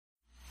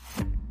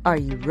Are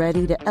you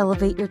ready to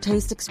elevate your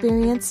taste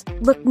experience?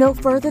 Look no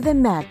further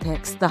than Mad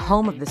Picks, the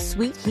home of the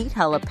sweet heat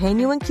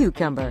jalapeno and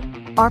cucumber.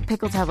 Our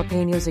pickled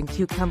jalapenos and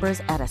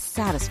cucumbers add a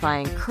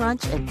satisfying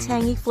crunch and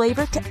tangy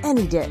flavor to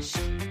any dish.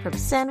 From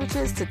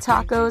sandwiches to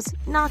tacos,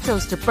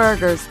 nachos to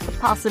burgers, the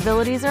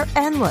possibilities are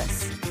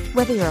endless.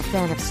 Whether you're a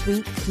fan of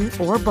sweet, heat,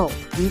 or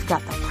both, we've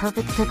got the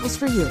perfect pickles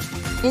for you.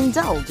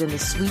 Indulge in the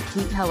sweet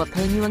heat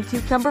jalapeno and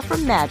cucumber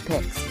from Mad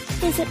Picks.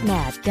 Visit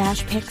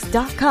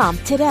mad-picks.com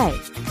today.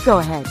 Go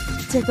ahead,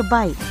 take a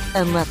bite,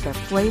 and let the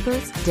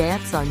flavors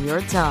dance on your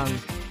tongue.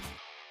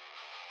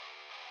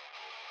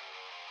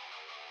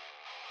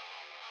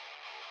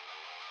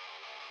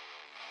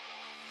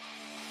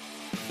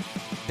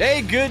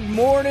 Hey, good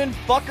morning,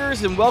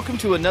 fuckers, and welcome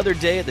to another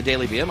day at the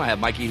Daily BM. I have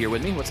Mikey here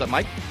with me. What's up,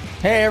 Mike?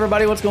 Hey,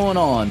 everybody, what's going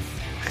on?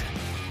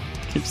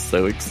 You're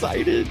so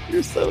excited.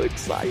 You're so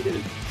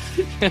excited.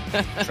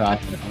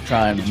 I'm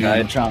trying.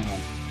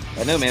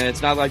 I know, man.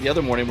 It's not like the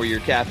other morning where your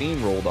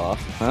caffeine rolled off,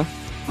 huh?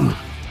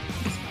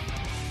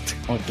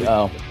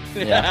 Oh,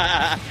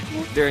 yeah.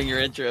 During your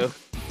intro,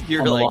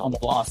 you're on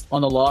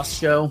the Lost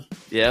show.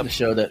 Yeah, the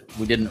show that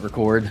we didn't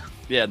record.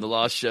 Yeah, the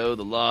Lost show,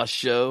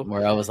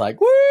 where I was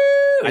like, "Woo!"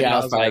 Yeah,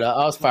 I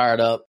was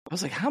fired up. I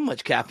was like, "How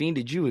much caffeine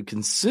did you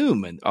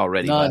consume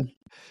already?" None.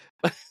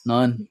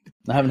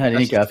 I haven't had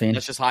any caffeine.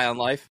 That's just high on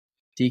life.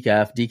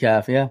 Decaf.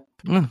 Yeah.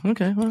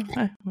 Okay.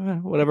 Well,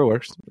 whatever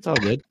works. It's all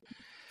good.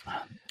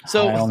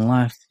 So, high on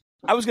life.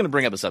 I was going to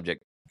bring up a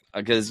subject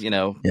because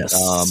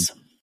yes.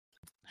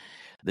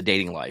 The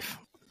dating life.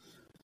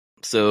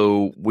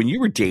 So when you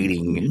were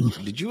dating,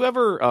 did you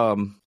ever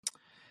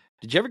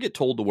get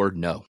told the word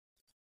no?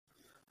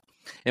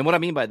 And what I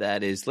mean by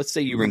that is, let's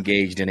say you were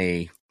engaged in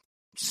a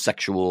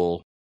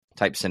sexual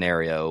type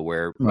scenario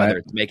where whether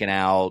it's making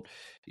out,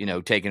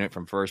 taking it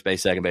from first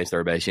base, second base,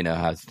 third base,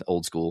 how it's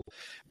old school.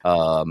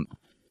 And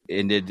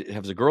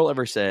has a girl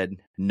ever said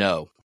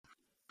no?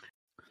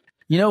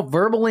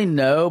 Verbally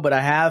no, but I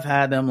have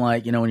had them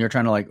when you're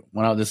trying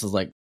to this is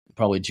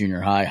probably junior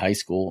high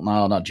school.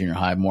 No, not junior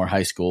high, more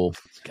high school.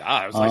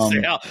 God, I was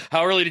saying,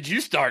 how early did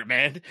you start,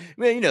 man?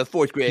 Man,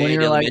 fourth grade. When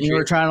you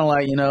were trying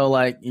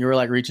to you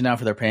were reaching out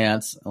for their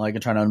pants,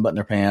 and trying to unbutton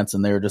their pants,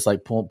 and they were just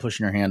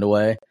pushing your hand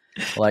away,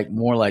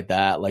 more like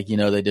that. They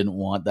didn't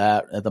want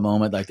that at the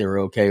moment. They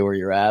were okay where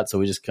you're at.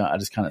 So I just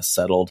kind of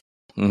settled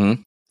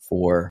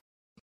for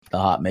the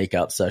hot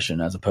makeout session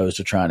as opposed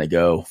to trying to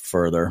go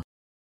further.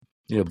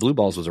 Blue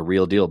balls was a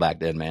real deal back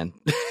then, man.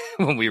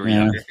 When we were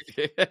younger.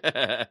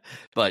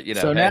 But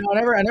so now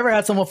I never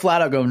had someone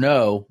flat out go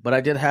no, but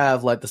I did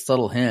have the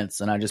subtle hints,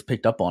 and I just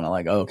picked up on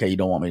it. Okay, you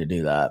don't want me to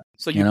do that.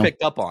 So you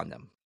picked up on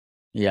them.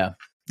 Yeah.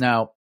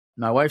 Now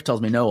my wife tells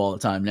me no all the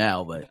time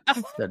now, but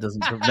that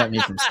doesn't prevent me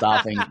from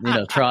stopping,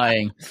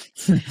 trying.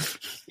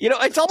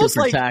 It's almost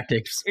like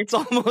tactics. It's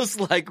almost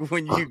like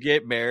when you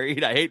get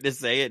married. I hate to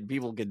say it, and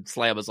people can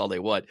slam us all they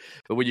want,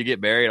 but when you get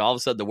married, all of a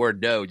sudden the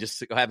word no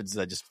just happens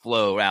to just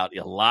flow out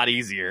a lot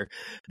easier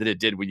than it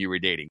did when you were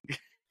dating.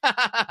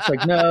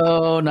 It's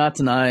no, not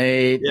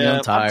tonight. Yeah,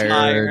 I'm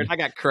tired. I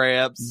got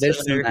cramps.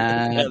 This and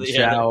that,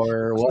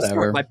 shower,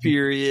 whatever. My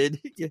period.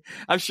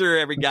 I'm sure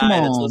every guy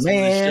that's listening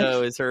to the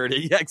show has heard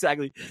it. Yeah,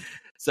 exactly.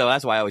 So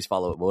that's why I always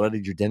follow it. What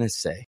did your dentist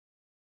say?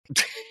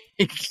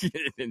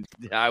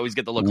 I always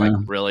get the look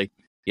really?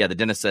 Yeah, the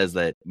dentist says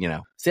that,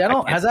 See,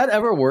 has that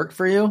ever worked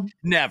for you?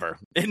 Never.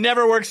 It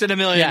never works in a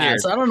million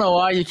years. So I don't know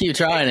why you keep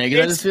trying it,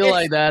 because I just feel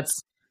like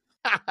that's...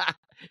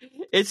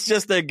 It's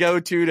just a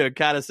go-to to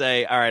kind of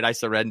say, all right, I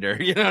surrender.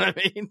 You know what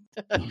I mean?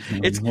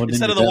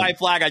 Instead of the white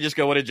flag, I just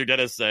go, what did your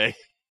dentist say?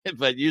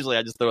 But usually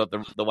I just throw up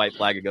the white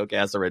flag and go, okay,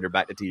 I surrender,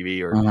 back to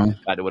TV or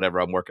back to whatever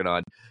I'm working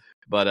on.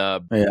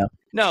 But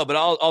no, but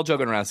all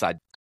joking around aside.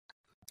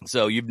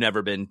 So you've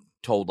never been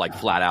told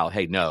flat out,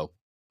 hey, no,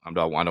 I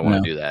don't want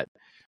to do that.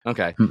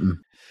 Okay. Mm-mm.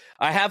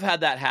 I have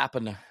had that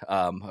happen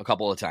a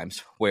couple of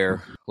times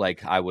where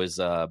I was,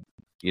 I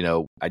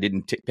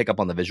didn't pick up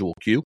on the visual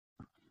cue.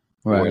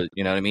 Right. Or,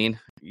 you know what I mean?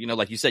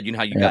 Like you said,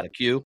 how you got a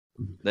cue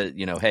that,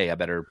 hey, I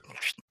better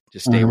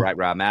just stay right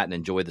where I'm at and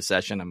enjoy the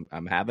session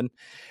I'm having.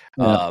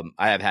 Yeah.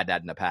 I have had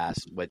that in the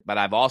past, but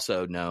I've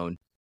also known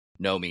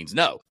no means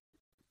no.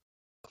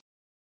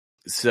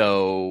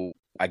 So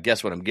I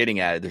guess what I'm getting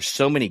at, there's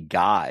so many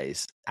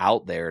guys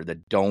out there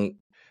that don't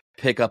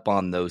pick up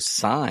on those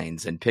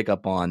signs and pick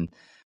up on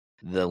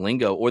the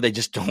lingo, or they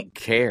just don't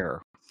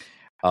care.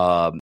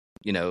 And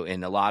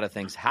a lot of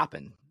things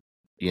happen.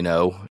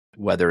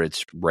 Whether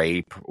it's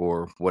rape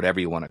or whatever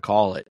you want to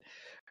call it.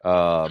 You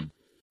know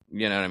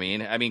what I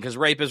mean? Because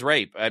rape is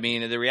rape.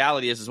 The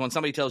reality is when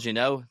somebody tells you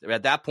no,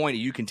 at that point,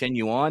 you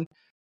continue on,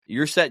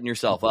 you're setting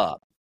yourself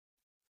up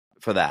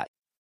for that.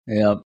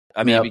 Yeah.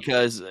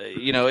 Because,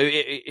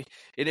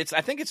 it's, I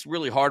think it's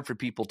really hard for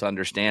people to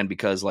understand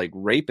because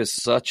rape is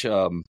such,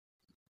 so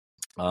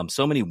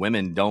many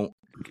women don't,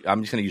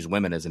 I'm just going to use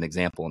women as an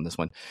example in this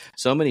one.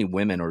 So many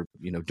women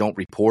don't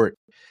report,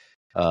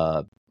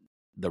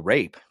 the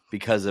rape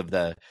because of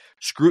the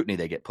scrutiny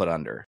they get put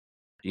under,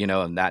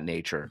 and that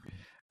nature.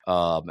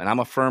 And I'm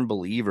a firm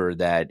believer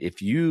that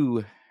if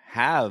you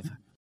have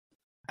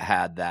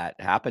had that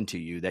happen to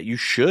you, that you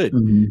should,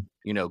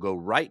 go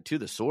right to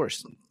the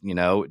source,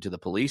 to the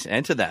police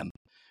and to them,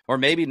 or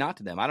maybe not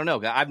to them. I don't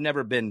know. I've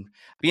never been,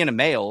 being a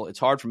male, it's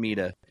hard for me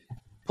to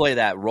play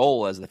that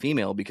role as the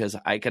female because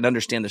I can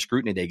understand the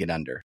scrutiny they get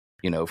under,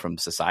 from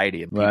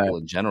society and people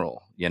in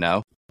general,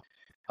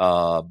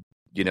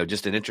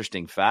 just an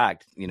interesting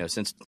fact,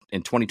 since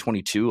in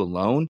 2022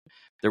 alone,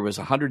 there was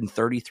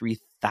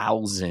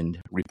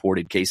 133,000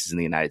 reported cases in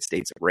the United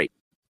States of rape.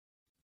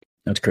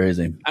 That's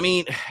crazy. I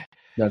mean,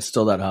 that's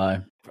still that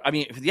high. I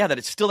mean, yeah, that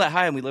it's still that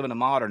high and we live in a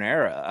modern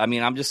era. I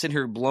mean, I'm just sitting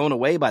here blown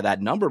away by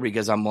that number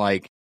because I'm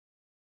like,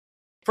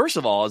 first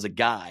of all, as a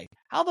guy,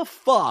 how the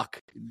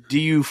fuck do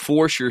you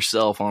force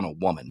yourself on a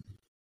woman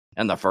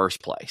in the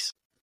first place?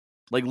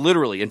 Like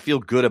literally, and feel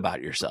good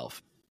about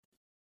yourself.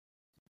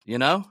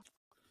 I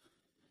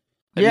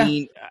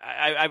mean,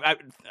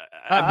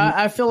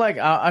 I feel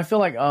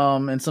like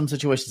in some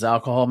situations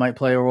alcohol might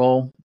play a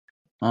role.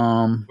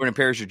 Where it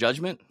impairs your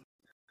judgment.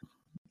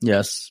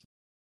 Yes.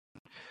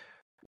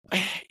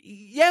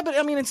 Yeah, but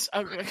I mean, it's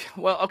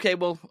okay.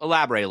 Well,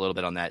 elaborate a little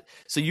bit on that.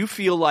 So you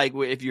feel like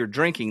if you're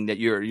drinking, that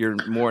you're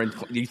more.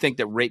 Do you think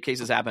that rape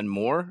cases happen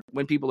more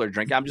when people are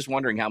drinking? I'm just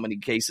wondering how many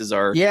cases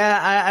are.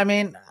 Yeah, I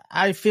mean,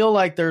 I feel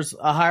like there's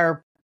a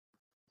higher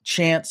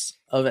chance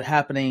of it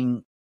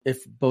happening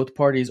if both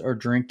parties are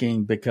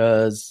drinking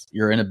because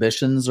your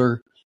inhibitions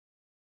are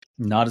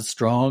not as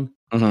strong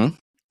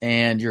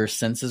and your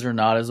senses are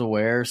not as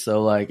aware.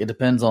 So like, it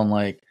depends on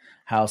like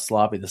how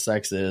sloppy the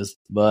sex is,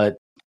 but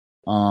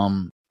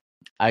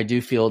I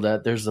do feel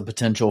that there's a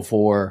potential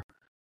for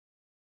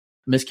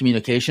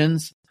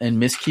miscommunications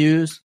and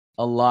miscues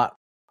a lot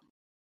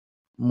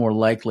more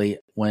likely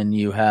when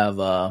you have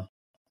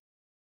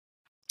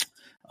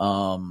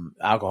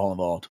alcohol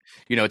involved.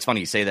 It's funny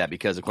you say that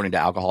because according to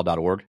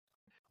alcohol.org,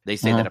 they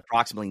say that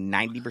approximately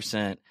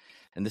 90%,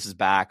 and this is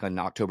back on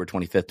October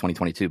 25th,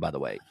 2022, by the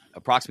way,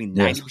 approximately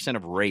 90%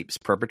 of rapes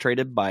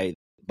perpetrated by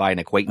an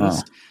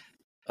acquaintance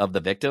of the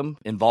victim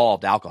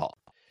involved alcohol.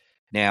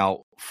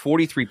 Now,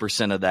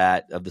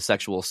 43% of the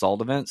sexual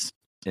assault events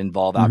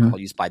involve alcohol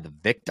use by the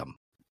victim.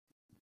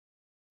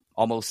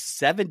 Almost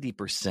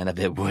 70% of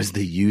it was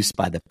the use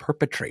by the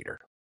perpetrator.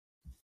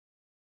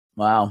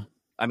 Wow.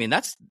 I mean,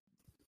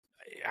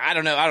 I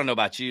don't know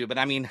about you, but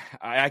I mean,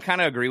 I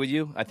kind of agree with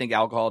you. I think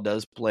alcohol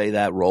does play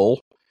that role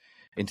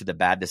into the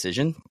bad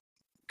decision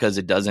because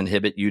it does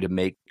inhibit you to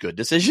make good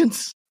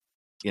decisions.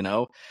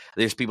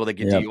 There's people that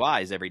get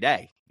DUIs every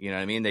day. You know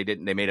what I mean?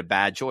 They made a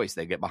bad choice.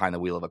 They get behind the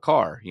wheel of a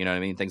car, you know what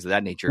I mean? Things of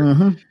that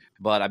nature.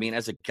 But I mean,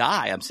 as a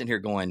guy, I'm sitting here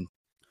going,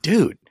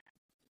 dude,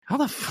 how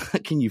the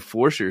fuck can you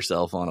force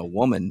yourself on a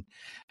woman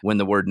when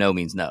the word no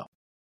means no?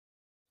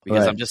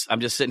 Because I'm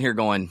just sitting here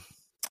going,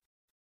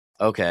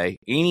 okay,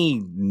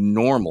 any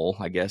normal,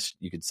 I guess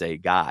you could say,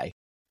 guy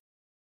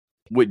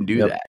wouldn't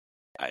do that.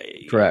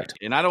 Correct.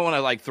 And I don't want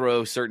to like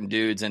throw certain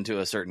dudes into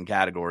a certain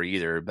category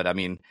either, but I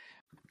mean,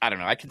 I don't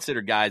know. I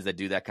consider guys that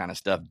do that kind of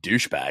stuff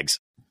douchebags,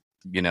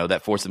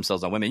 that force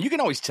themselves on women. You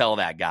can always tell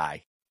that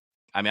guy.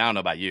 I mean, I don't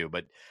know about you,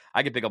 but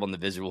I can pick up on the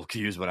visual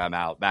cues when I'm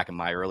out back in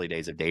my early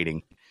days of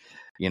dating,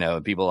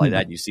 and people like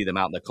that. You see them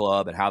out in the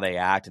club and how they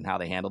act and how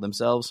they handle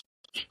themselves,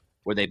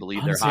 where they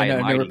believe they're high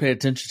and mighty. I never pay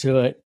attention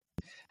to it.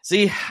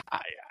 See,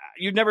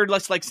 you've never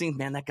like seen,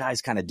 man, that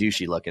guy's kind of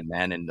douchey looking,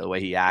 man, and the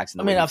way he acts.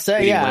 And I've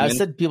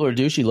said people are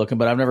douchey looking,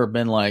 but I've never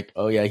been like,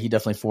 oh yeah, he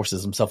definitely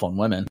forces himself on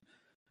women.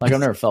 Like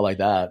I've never felt like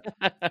that.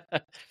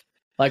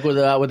 Like with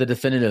a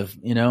definitive,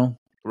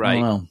 right?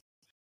 I don't know.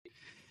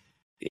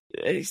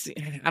 I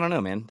don't know,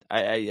 man.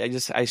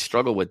 I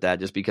struggle with that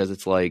just because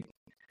it's like,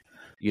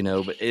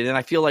 but and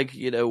I feel like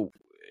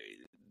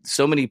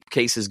so many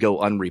cases go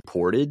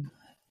unreported,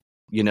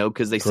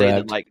 because they say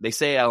that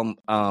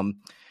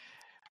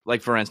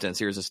like for instance,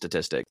 here's a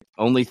statistic: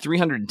 only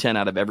 310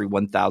 out of every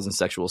 1,000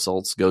 sexual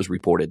assaults goes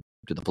reported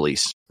to the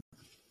police.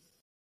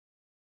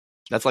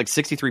 That's like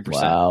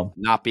 63%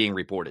 not being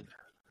reported.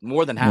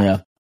 More than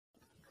half.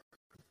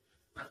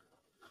 Yeah.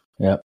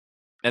 Yep.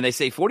 And they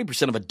say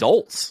 40% of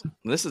adults,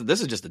 this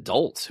is just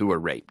adults who are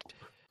raped,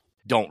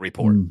 don't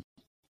report.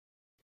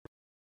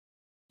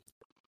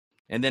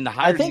 And then the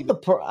higher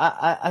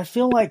I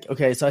feel like,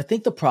 okay, so I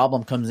think the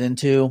problem comes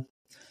into,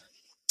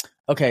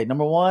 okay,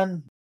 number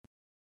one,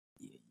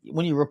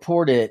 when you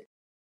report it,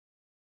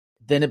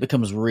 then it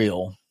becomes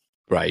real.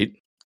 Right.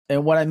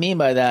 And what I mean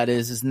by that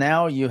is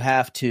now you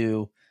have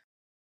to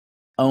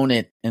own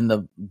it in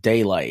the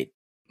daylight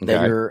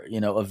that you're,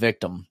 a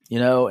victim,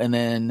 and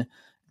then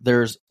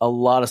there's a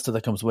lot of stuff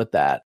that comes with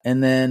that.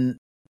 And then,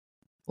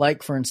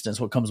 like, for instance,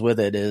 what comes with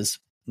it is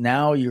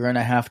now you're going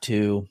to have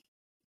to,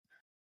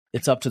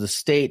 it's up to the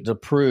state to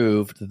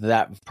prove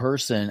that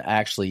person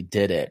actually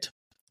did it.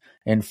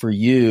 And for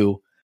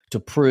you to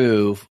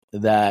prove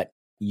that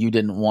you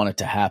didn't want it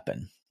to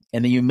happen.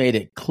 And then you made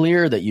it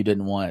clear that you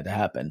didn't want it to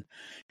happen.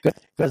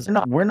 Because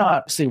we're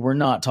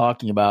not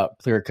talking about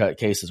clear-cut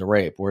cases of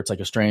rape where it's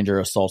like a stranger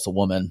assaults a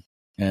woman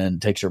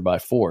and takes her by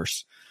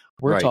force.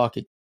 We're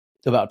talking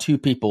about two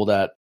people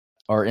that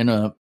are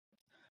in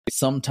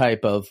some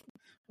type of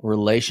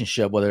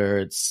relationship, whether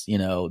it's,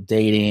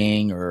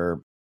 dating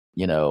or,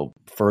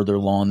 further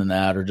along than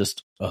that, or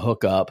just a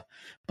hookup,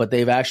 but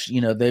they've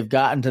actually, they've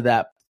gotten to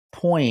that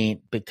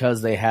point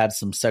because they had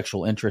some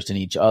sexual interest in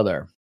each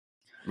other.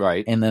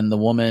 Right. And then the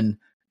woman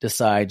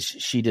decides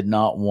she did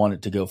not want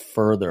it to go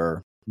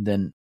further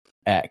than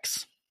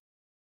X,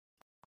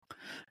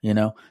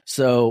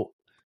 So,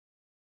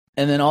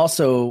 and then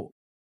also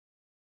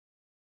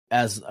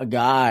as a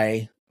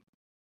guy,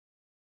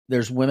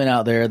 there's women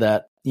out there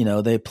that,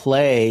 they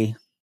play,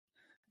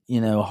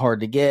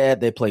 hard to get.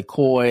 They play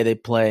coy. They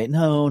play,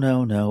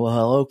 no.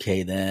 Well,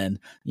 okay, then,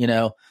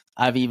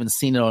 I've even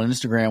seen it on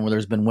Instagram where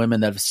there's been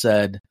women that have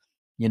said,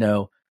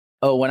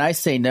 oh, when I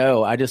say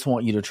no, I just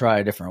want you to try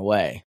a different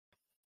way.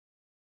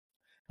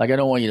 Like, I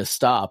don't want you to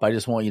stop. I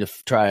just want you to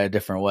try a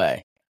different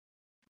way.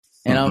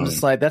 And I'm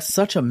just like, that's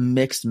such a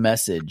mixed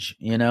message,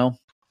 Oh,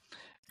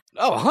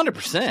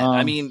 100%.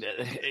 I mean,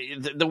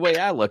 the way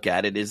I look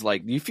at it is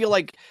like, do you feel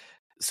like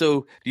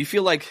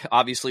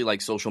obviously like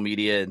social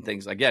media and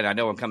things, again, I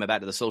know I'm coming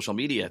back to the social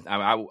media.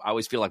 I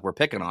always feel like we're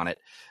picking on it,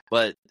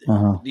 but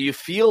do you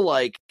feel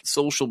like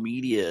social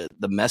media,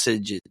 the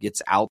message it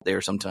gets out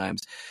there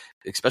sometimes,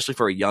 especially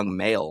for a young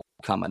male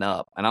coming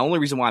up? And the only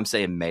reason why I'm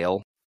saying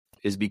male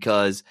is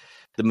because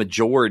the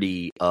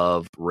majority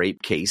of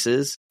rape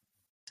cases,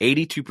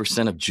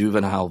 82% of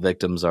juvenile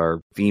victims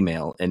are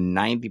female and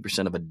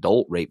 90% of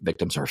adult rape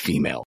victims are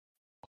female.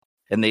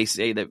 And they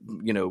say that,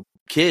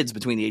 kids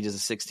between the ages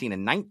of 16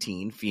 and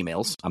 19,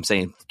 females, I'm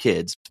saying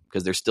kids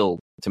because they're still,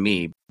 to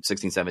me,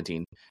 16,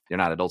 17, they're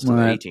not adults till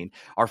they're 18,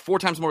 are 4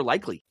 times more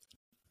likely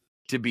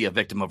to be a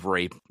victim of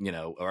rape,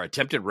 or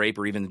attempted rape,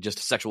 or even just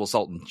sexual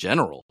assault in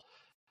general.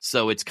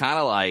 So it's kind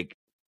of like,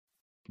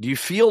 do you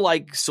feel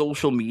like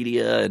social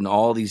media and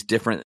all these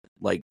different,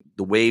 like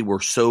the way we're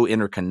so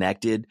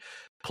interconnected,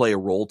 play a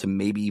role to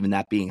maybe even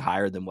that being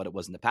higher than what it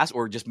was in the past,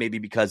 or just maybe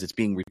because it's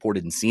being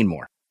reported and seen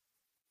more?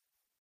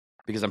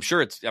 Because I'm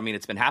sure it's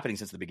been happening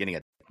since the beginning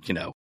of,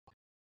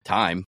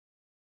 time.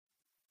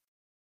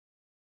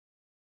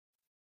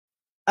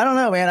 I don't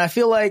know, man. I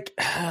feel like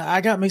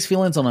I got mixed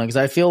feelings on it because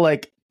I feel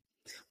like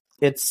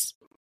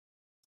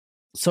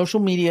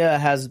social media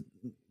has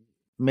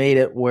made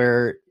it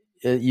where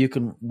you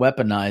can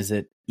weaponize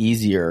it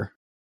easier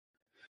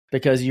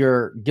because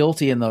you're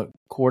guilty in the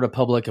court of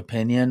public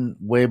opinion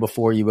way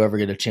before you ever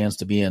get a chance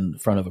to be in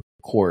front of a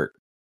court,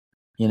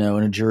 in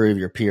a jury of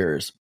your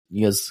peers.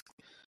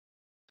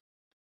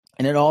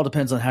 And it all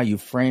depends on how you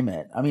frame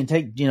it. I mean,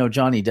 take,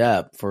 Johnny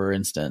Depp, for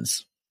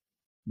instance,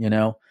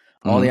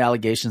 all the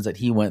allegations that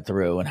he went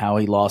through and how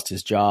he lost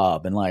his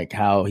job and like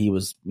how he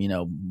was,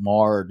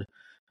 marred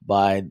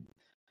by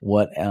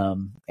what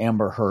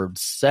Amber Heard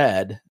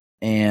said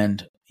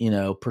and,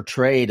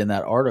 portrayed in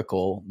that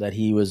article that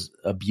he was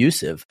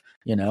abusive,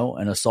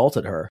 and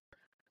assaulted her.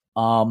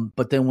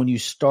 But then when you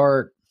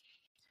start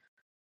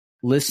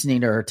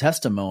listening to her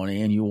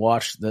testimony and you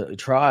watch the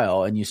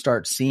trial and you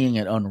start seeing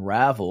it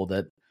unravel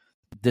that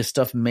this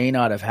stuff may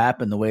not have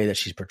happened the way that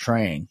she's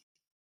portraying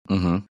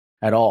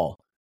at all,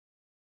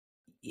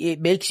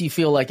 it makes you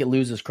feel like it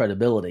loses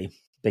credibility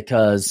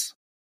because,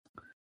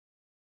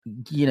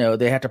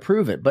 they have to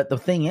prove it. But the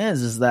thing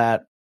is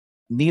that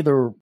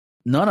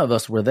none of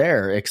us were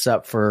there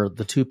except for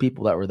the 2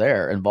 people that were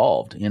there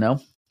involved,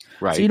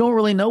 Right. So you don't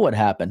really know what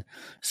happened.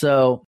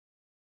 So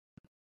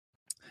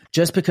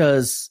just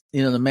because,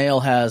 the male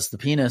has the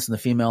penis and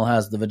the female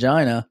has the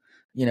vagina,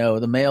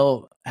 the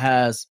male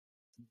has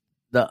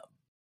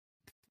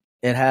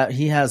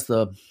he has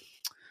the,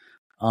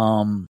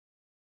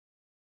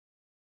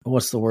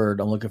 what's the word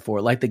I'm looking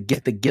for? Like the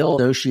guilt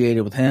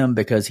associated with him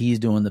because he's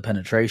doing the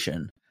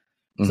penetration.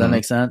 Does that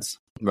make sense?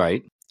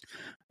 Right.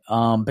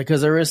 Because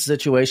there is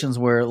situations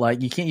where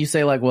like you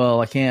say like,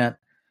 well, I can't,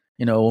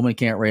 a woman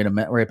can't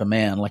rape a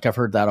man. Like I've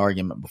heard that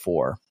argument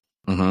before,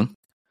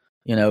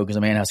 because a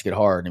man has to get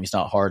hard, and if he's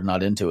not hard,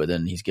 not into it,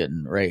 then he's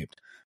getting raped.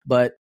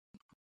 But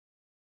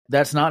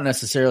that's not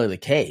necessarily the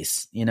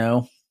case,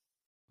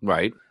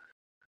 Right.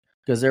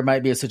 Because there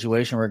might be a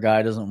situation where a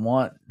guy doesn't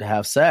want to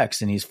have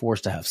sex and he's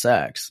forced to have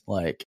sex.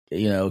 Like,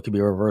 it could be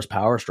a reverse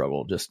power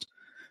struggle,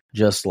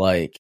 just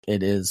like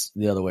it is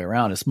the other way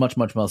around. It's much,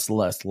 much, much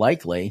less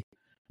likely,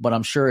 but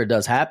I'm sure it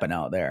does happen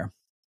out there.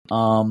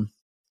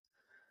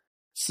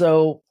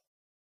 So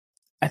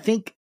I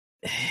think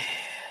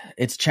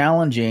it's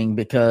challenging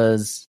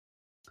because,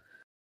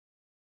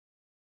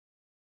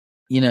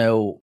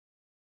 when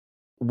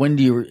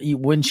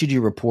should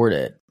you report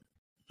it?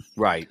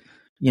 Right.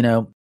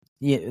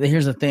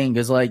 Here's the thing,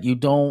 because like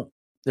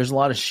there's a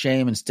lot of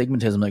shame and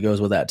stigmatism that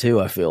goes with that too,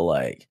 I feel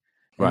like.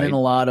 And right. then a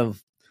lot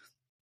of,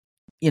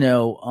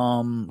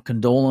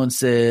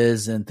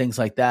 condolences and things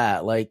like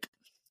that. Like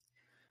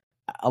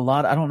I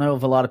don't know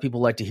if a lot of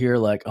people like to hear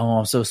like, oh,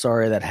 I'm so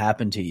sorry that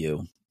happened to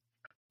you.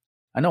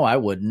 I know I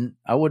wouldn't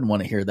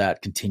want to hear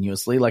that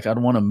continuously. Like I'd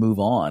want to move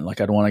on.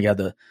 Like I'd want to get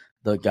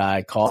the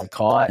guy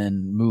caught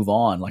and move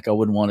on. Like I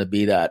wouldn't want to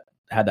be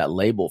had that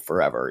label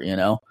forever,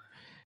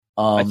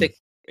 I think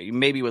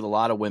maybe with a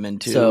lot of women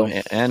too,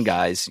 and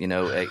guys,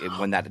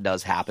 when that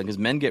does happen, because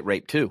men get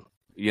raped too.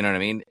 You know what I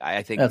mean?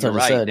 I think That's you're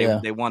what I right. said, yeah.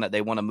 They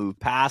want to move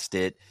past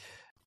it,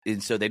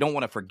 and so they don't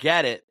want to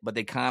forget it, but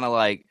they kind of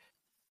like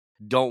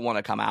don't want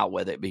to come out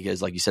with it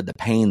because, like you said, the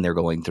pain they're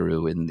going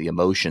through and the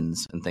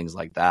emotions and things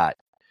like that.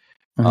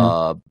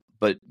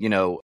 But you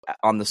know,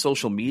 on the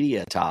social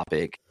media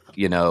topic,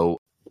 you know,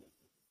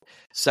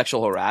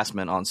 sexual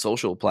harassment on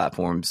social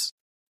platforms,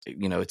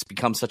 you know, it's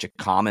become such a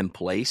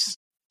commonplace.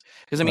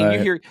 Because I mean,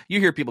 you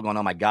hear people going,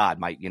 "Oh my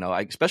God,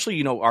 especially,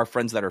 you know, our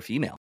friends that are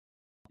female.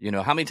 You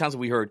know, how many times have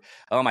we heard,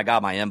 "Oh my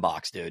God, my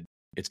inbox, dude,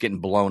 it's getting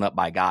blown up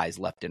by guys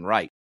left and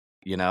right."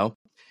 You know,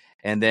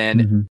 and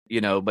then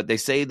you know, but they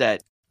say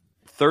that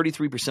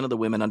 33% of the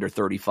women under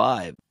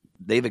 35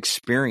 they've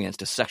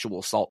experienced a sexual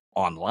assault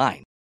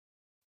online,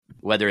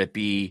 whether it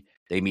be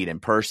they meet in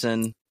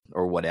person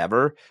or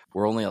whatever.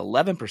 Where only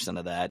 11%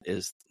 of that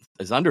is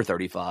under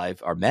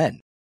 35 are men.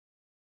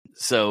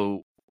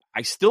 So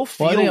I still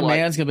feel I think a like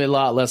man's going to be a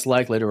lot less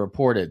likely to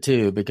report it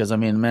too, because I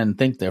mean, men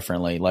think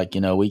differently. Like,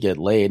 you know, we get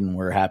laid and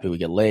we're happy we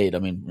get laid. I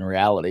mean, in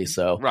reality.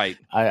 So right.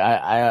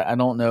 I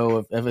don't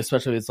know if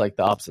especially if it's like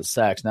the opposite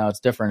sex. Now it's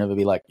different. If it'd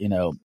be like, you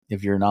know,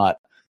 if you're not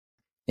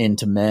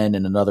into men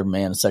and another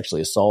man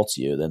sexually assaults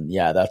you, then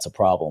yeah, that's a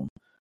problem.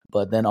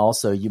 But then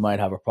also you might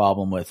have a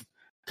problem with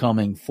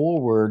coming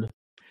forward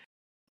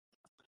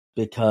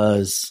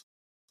because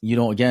you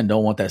don't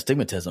want that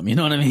stigmatism. You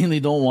know what I mean? You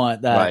don't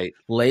want that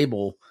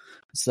label.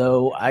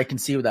 So I can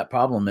see what that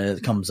problem is.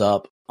 It comes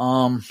up.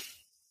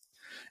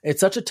 It's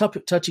such a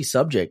touchy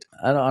subject.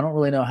 I don't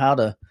really know how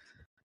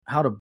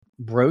to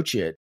broach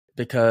it,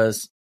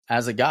 because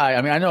as a guy,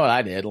 I mean, I know what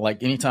I did.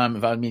 Like anytime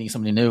if I was meeting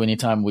somebody new,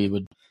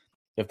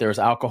 if there was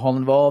alcohol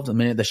involved, the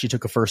minute that she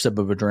took a first sip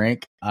of a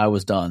drink, I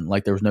was done.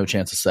 Like there was no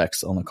chance of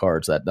sex on the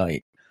cards that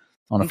night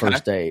on a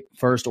first date,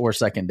 first or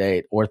second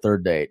date or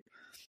third date.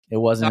 It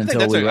wasn't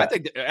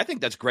I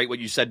think that's great what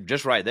you said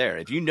just right there.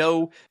 If you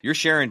know you're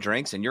sharing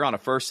drinks and you're on a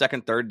first,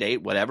 second, third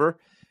date, whatever,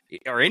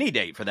 or any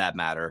date for that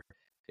matter,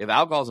 if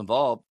alcohol's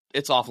involved,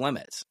 it's off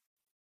limits.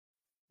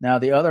 Now,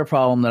 the other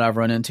problem that I've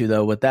run into,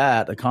 though, with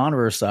that, the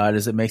converse side,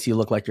 is it makes you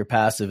look like you're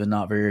passive and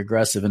not very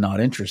aggressive and not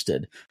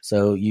interested.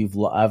 So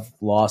I've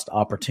lost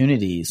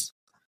opportunities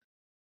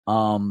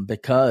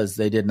because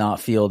they did not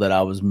feel that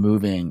I was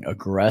moving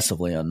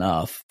aggressively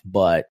enough.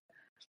 But,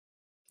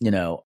 you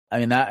know, I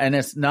mean, and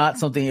it's not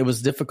something, it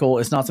was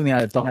difficult. It's not something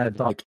I thought I'd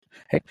like,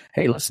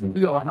 hey, listen,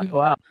 we go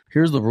out.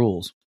 Here's the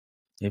rules.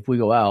 If we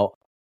go out,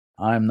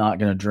 I'm not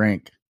going to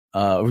drink.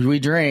 If we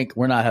drink,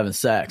 we're not having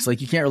sex. Like,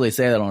 you can't really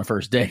say that on a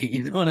first date.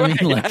 You know what I mean?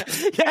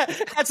 Like, yeah,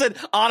 that's an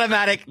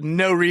automatic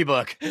no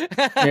rebook.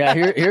 Yeah,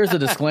 here's the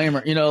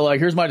disclaimer. You know, like,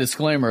 here's my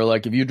disclaimer.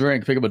 Like, if you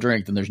pick up a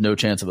drink, then there's no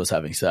chance of us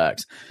having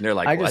sex. And they're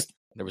like, what?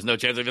 There was no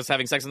chance of us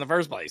having sex in the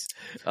first place.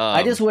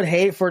 I just would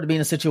hate for it to be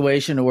in a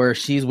situation where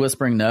she's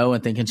whispering no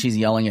and thinking she's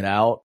yelling it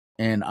out,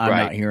 and I'm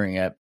not hearing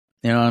it.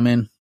 You know what I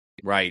mean?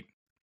 Right.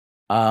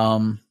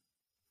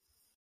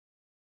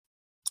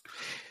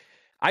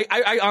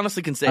 I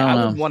honestly can say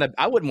I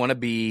wouldn't want to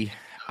be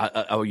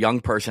a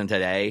young person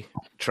today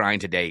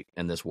trying to date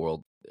in this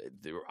world.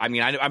 I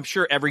mean, I'm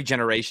sure every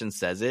generation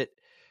says it,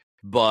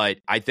 but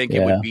I think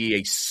it would be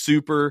a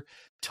super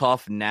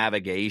tough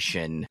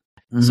navigation,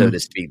 so to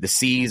speak. The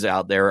seas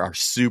out there are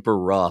super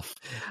rough.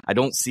 I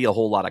don't see a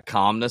whole lot of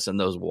calmness in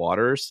those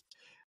waters,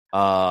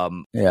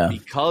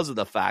 because of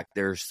the fact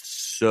there's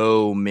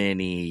so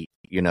many,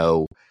 you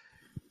know,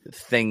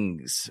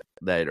 things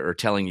that are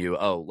telling you,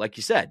 oh, like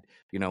you said,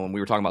 you know, when we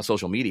were talking about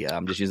social media,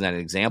 I'm just using that as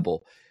an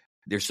example.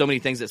 There's so many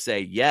things that say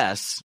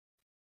yes,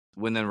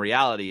 when the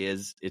reality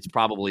is it's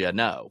probably a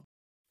no.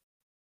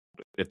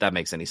 If that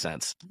makes any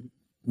sense,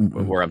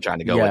 where I'm trying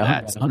to go with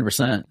that.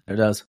 100%. It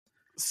does.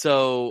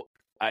 So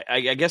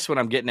I guess what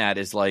I'm getting at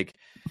is, like,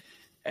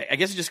 I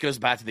guess it just goes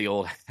back to the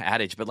old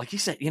adage, but like you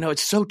said, you know,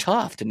 it's so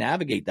tough to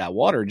navigate that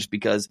water just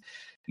because,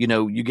 you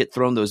know, you get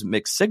thrown those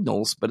mixed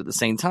signals, but at the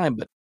same time,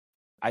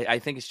 I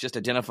think it's just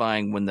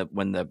identifying when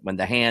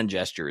the hand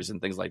gestures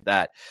and things like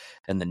that,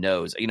 and the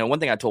nose. You know, one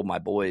thing I told my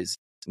boys,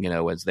 you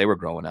know, as they were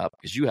growing up,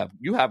 is you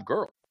have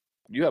girl,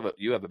 you have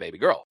a baby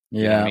girl.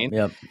 You know what I mean?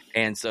 Yep.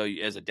 And so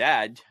as a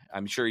dad,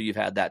 I'm sure you've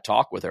had that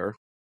talk with her,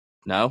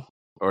 no,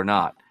 or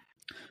not?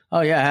 Oh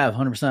yeah, I have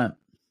 100%.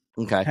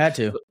 Okay, had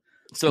to.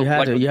 So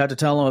you had to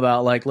tell them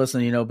about, like,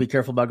 listen, you know, be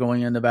careful about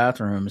going into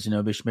bathrooms. You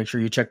know, make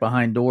sure you check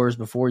behind doors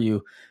before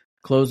you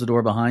close the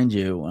door behind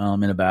you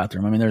in a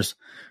bathroom. I mean, there's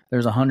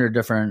 100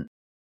 different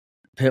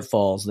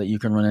pitfalls that you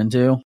can run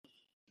into.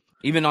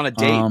 Even on a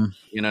date,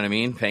 you know what I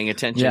mean? Paying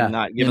attention,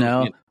 not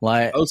giving,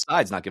 like both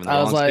sides not giving the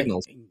wrong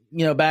signals.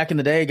 You know, back in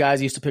the day,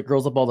 guys used to pick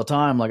girls up all the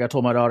time. Like, I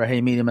told my daughter,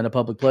 hey, meet him in a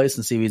public place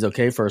and see if he's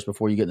okay first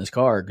before you get in his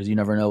car, because you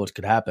never know what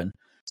could happen.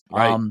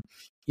 Right.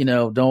 You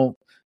know,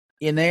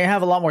 and they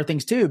have a lot more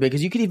things too,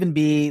 because you could even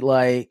be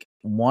like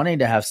wanting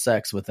to have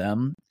sex with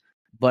them.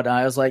 But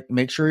I was like,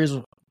 make sure his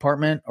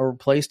apartment or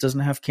place doesn't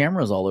have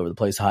cameras all over the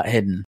place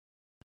hidden,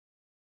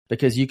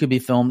 because you could be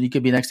filmed. You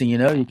could be, next thing you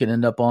know, you could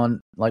end up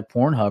on like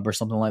Pornhub or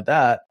something like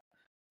that,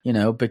 you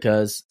know,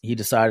 because he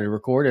decided to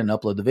record it and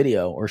upload the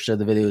video or show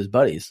the video to his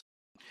buddies.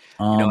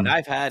 You know, and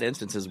I've had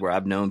instances where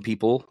I've known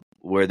people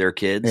where their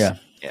kids Yeah.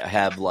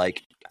 have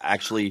like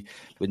actually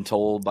been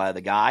told by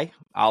the guy,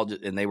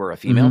 and they were a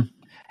female.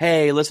 Mm-hmm.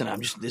 Hey, listen,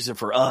 this is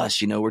for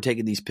us. We're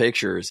taking these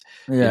pictures,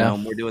 Yeah.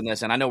 and we're doing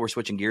this. And I know we're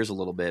switching gears a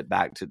little bit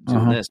back to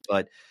doing this,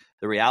 but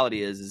the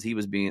reality is he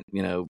was being,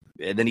 and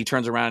then he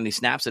turns around and he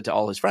snaps it to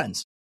all his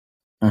friends,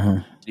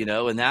 and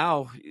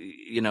now,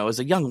 as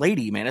a young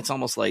lady, man, it's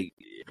almost like,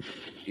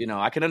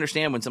 I can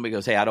understand when somebody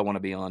goes, hey, I don't want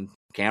to be on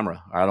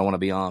camera, or I don't want to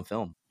be on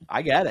film.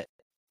 I get it.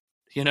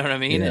 You know what I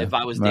mean? Yeah. If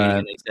I was dating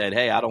and they said,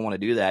 hey, I don't want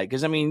to do that.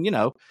 Because,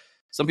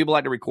 some people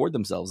like to record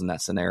themselves in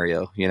that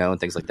scenario, and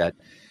things like that.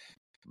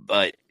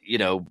 But,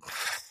 you're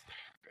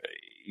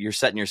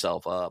setting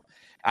yourself up.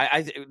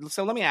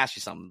 So let me ask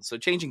you something. So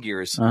changing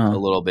gears a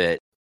little bit,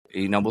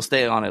 we'll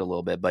stay on it a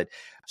little bit. But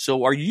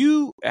so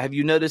have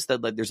you noticed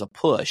that like there's a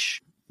push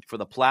for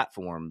the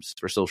platforms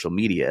for social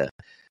media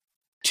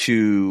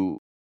to,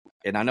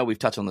 and I know we've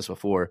touched on this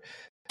before,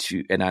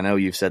 and I know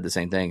you've said the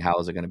same thing. How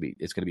is it going to be?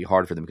 It's going to be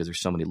hard for them because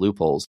there's so many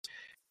loopholes.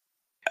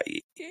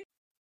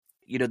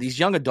 These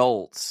young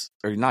adults,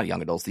 or not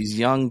young adults, these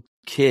young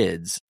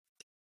kids,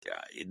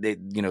 they,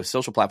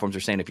 social platforms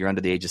are saying if you're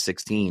under the age of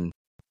 16,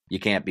 you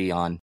can't be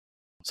on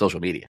social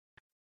media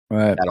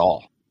at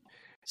all.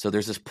 So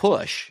there's this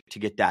push to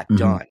get that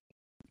done.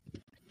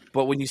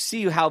 But when you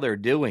see how they're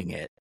doing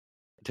it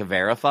to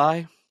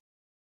verify,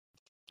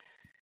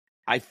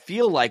 I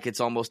feel like it's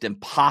almost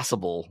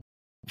impossible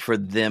for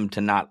them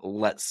to not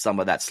let some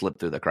of that slip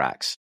through the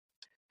cracks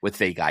with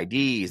fake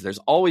IDs. There's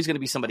always going to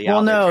be somebody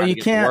out there. Well, no, you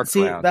can't.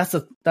 See, that's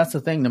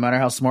the thing. No matter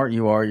how smart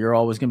you are, you're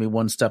always going to be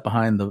one step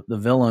behind the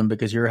villain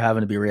because you're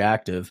having to be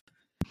reactive.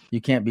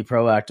 You can't be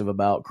proactive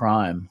about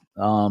crime.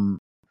 And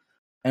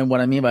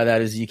what I mean by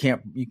that is you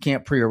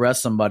can't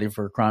pre-arrest somebody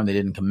for a crime they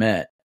didn't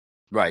commit.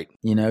 Right.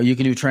 You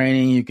can do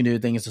training, you can do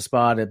things to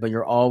spot it, but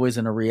you're always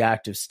in a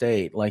reactive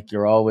state. Like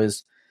you're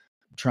always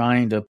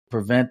trying to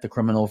prevent the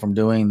criminal from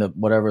doing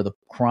whatever the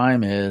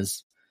crime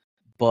is,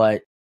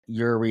 but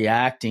you're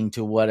reacting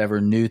to whatever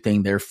new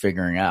thing they're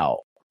figuring out.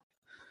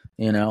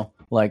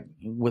 Like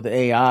with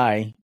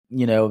AI,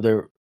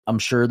 I'm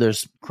sure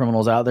there's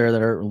criminals out there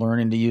that are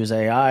learning to use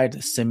AI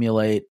to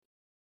simulate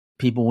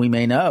people we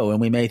may know,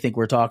 and we may think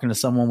we're talking to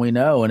someone we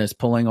know, and it's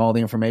pulling all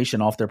the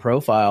information off their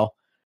profile.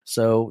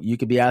 So you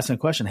could be asking a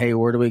question, hey,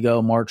 where do we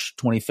go March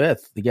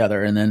 25th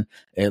together? And then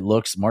it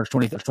looks March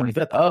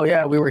 25th. Oh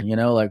yeah, we were,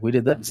 like we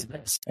did this.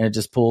 And it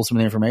just pulls some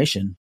of the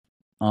information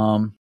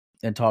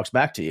and talks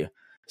back to you.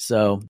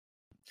 So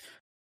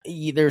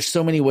there's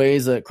so many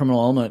ways that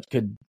criminal element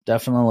could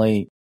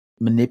definitely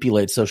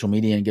manipulate social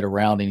media and get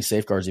around any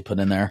safeguards you put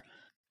in there.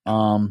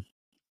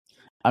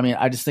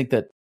 I just think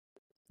that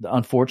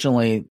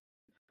unfortunately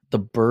the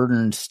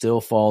burden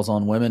still falls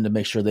on women to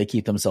make sure they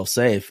keep themselves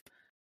safe.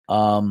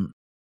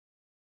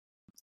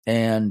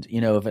 And,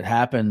 if it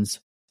happens,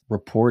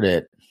 report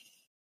it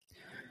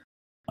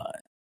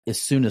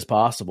as soon as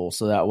possible.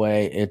 So that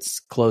way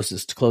it's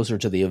closer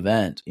to the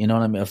event,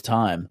 of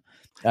time,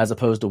 as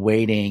opposed to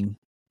waiting,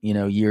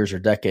 years or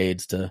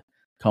decades to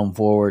come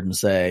forward and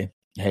say,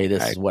 hey,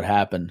 this is what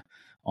happened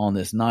on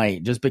this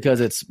night. Just because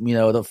it's,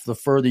 the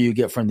further you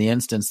get from the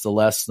instance,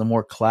 the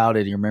more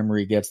clouded your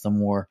memory gets, the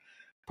more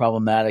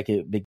problematic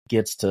it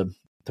gets to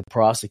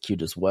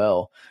prosecute as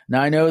well.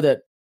 Now I know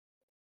that,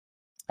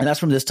 and that's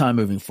from this time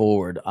moving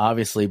forward.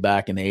 Obviously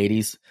back in the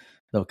 80s,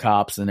 the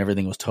cops and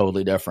everything was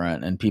totally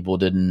different, and people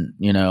didn't,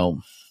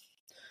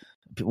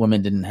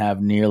 women didn't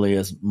have nearly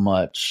as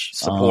much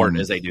support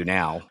as they do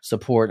now,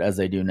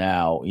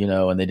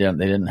 and they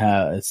didn't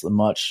have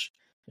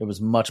it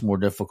was much more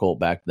difficult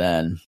back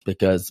then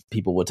because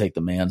people would take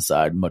the man's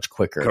side much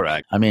quicker.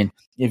 Correct. I mean,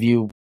 if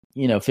you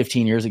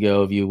 15 years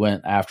ago, if you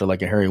went after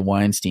like a Harry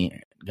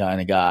Weinstein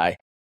kind of guy,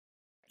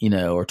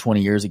 or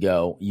 20 years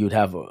ago, you'd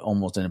have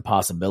almost an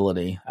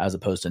impossibility, as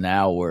opposed to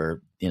now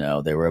where,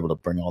 they were able to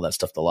bring all that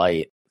stuff to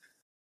light.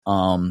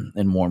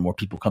 And more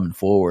people coming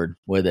forward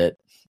with it,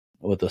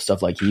 with the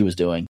stuff like he was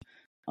doing.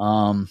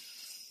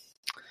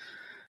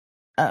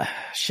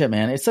 Shit,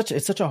 man, it's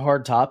such a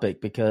hard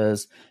topic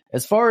because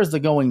as far as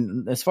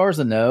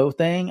the no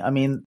thing, I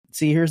mean,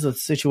 see, here's the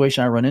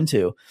situation I run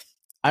into.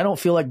 I don't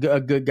feel like a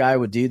good guy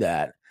would do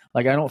that.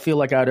 Like, I don't feel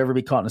like I'd ever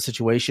be caught in a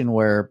situation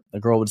where a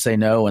girl would say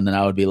no, and then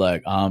I would be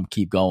like,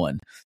 keep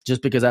going,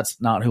 just because that's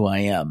not who I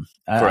am.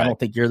 I don't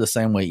think you're the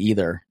same way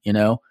either,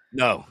 No,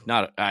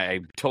 not.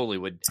 I totally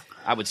would.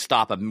 I would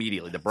stop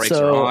immediately. The brakes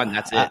are on.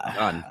 That's it.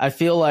 Done. I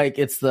feel like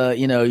it's the,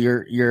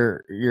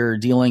 you're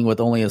dealing with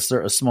only a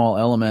small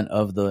element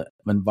of the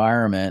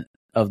environment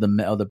of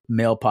the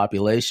male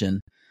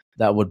population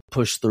that would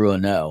push through a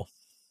no,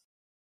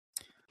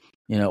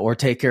 or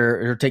take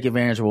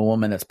advantage of a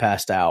woman that's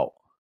passed out.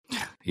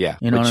 Yeah.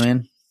 What I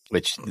mean?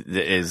 Which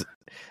is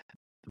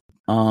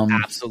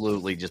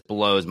absolutely just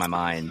blows my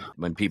mind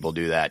when people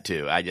do that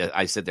too.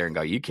 I sit there and go,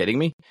 "Are you kidding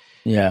me?"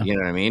 Yeah. You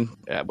know what I mean?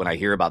 When I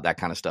hear about that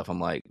kind of stuff, I'm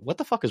like, what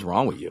the fuck is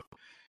wrong with you?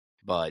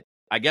 But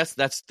I guess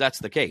that's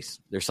the case.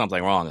 There's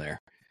something wrong there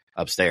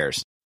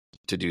upstairs.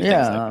 to do things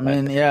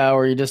like that.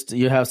 Or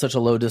you have such a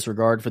low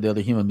disregard for the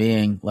other human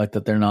being, like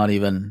that they don't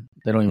even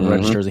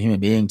register as a human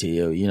being to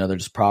you. You know, they're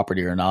just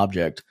property or an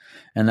object.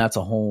 And that's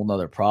a whole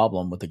nother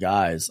problem with the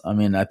guys. I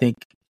mean, I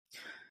think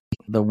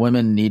the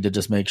women need to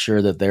just make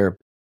sure that they're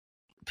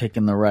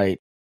picking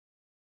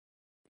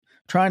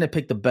trying to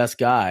pick the best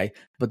guy.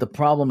 But the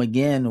problem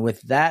again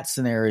with that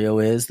scenario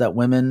is that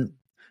women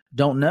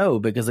don't know,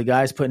 because the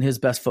guy's putting his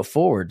best foot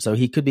forward. So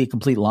he could be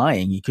complete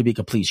lying. He could be a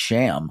complete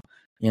sham,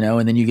 you know,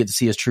 and then you get to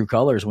see his true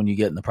colors when you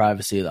get in the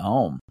privacy of the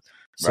home.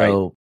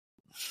 So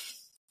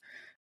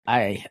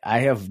I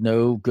have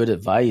no good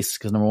advice,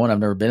 because number one, I've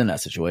never been in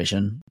that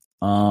situation.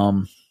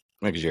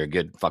 Because you're a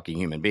good fucking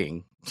human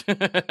being.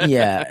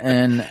 Yeah.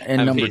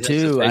 And number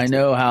two, I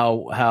know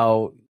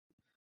how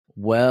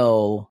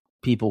well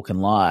people can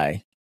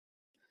lie.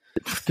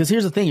 Because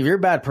here's the thing, if you're a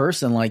bad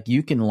person, like,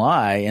 you can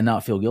lie and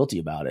not feel guilty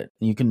about it.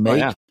 You can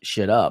make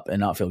shit up and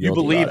not feel guilty.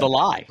 You believe about the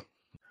lie.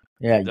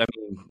 Yeah. I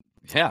mean,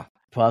 yeah.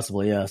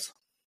 Possibly, yes.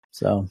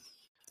 So,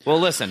 well,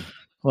 listen,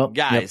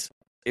 guys,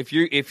 if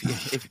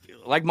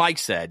like Mike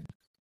said,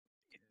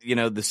 you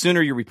know, the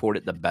sooner you report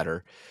it, the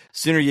better.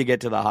 Sooner you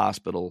get to the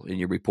hospital and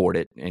you report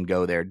it and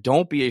go there.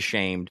 Don't be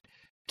ashamed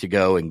to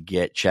go and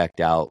get checked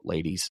out,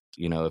 ladies.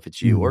 You know, if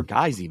it's you or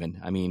guys, even.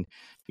 I mean,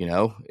 you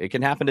know, it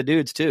can happen to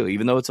dudes too,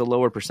 even though it's a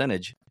lower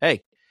percentage.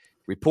 Hey,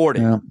 report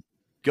it. Yeah.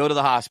 Go to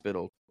the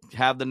hospital.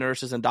 Have the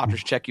nurses and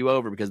doctors check you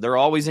over, because they're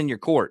always in your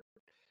court.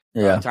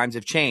 Yeah. Times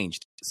have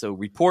changed. So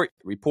report.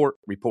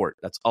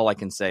 That's all I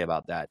can say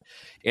about that.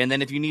 And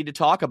then if you need to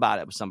talk about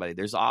it with somebody,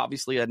 there's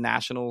obviously a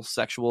national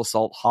sexual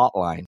assault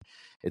hotline.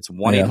 It's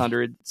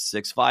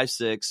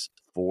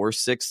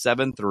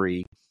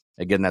 1-800-656-4673.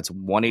 Again, that's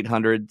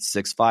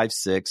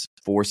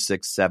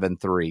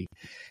 1-800-656-4673.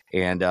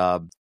 And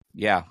I'll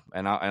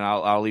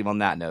leave on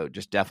that note.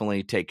 Just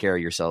definitely take care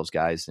of yourselves,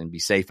 guys, and be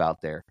safe out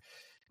there.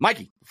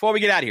 Mikey, before we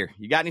get out of here,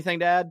 you got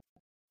anything to add?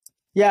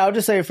 Yeah, I'll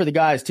just say for the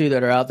guys too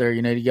that are out there,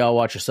 you know, you gotta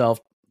watch yourself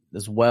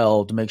as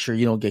well to make sure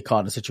you don't get caught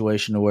in a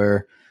situation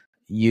where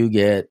you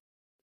get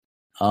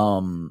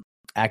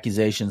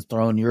accusations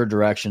thrown your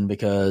direction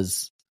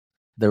because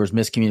there was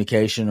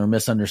miscommunication or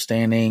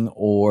misunderstanding,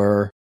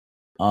 or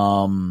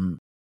you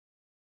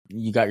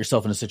got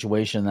yourself in a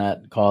situation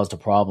that caused a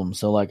problem.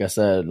 So like I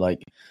said,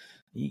 like,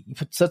 you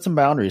set some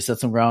boundaries, set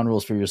some ground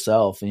rules for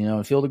yourself, you know,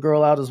 and feel the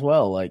girl out as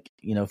well. Like,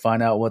 you know,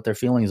 find out what their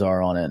feelings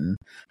are on it, and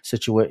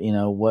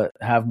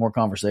have more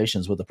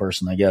conversations with the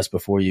person, I guess,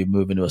 before you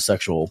move into a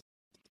sexual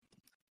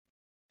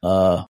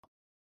part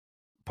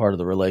of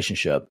the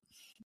relationship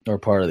or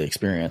part of the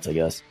experience, I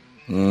guess.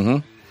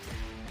 Mm-hmm.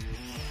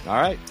 All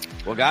right.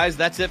 Well, guys,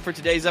 that's it for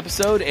today's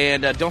episode.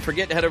 And don't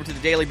forget to head over to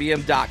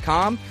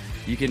thedailybm.com.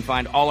 You can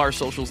find all our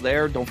socials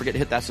there. Don't forget to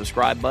hit that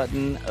subscribe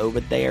button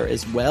over there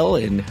as well,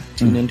 and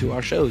tune into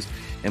our shows.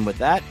 And with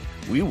that,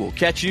 we will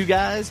catch you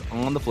guys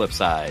on the flip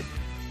side.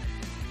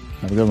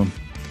 Have a good one.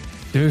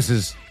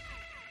 Deuces.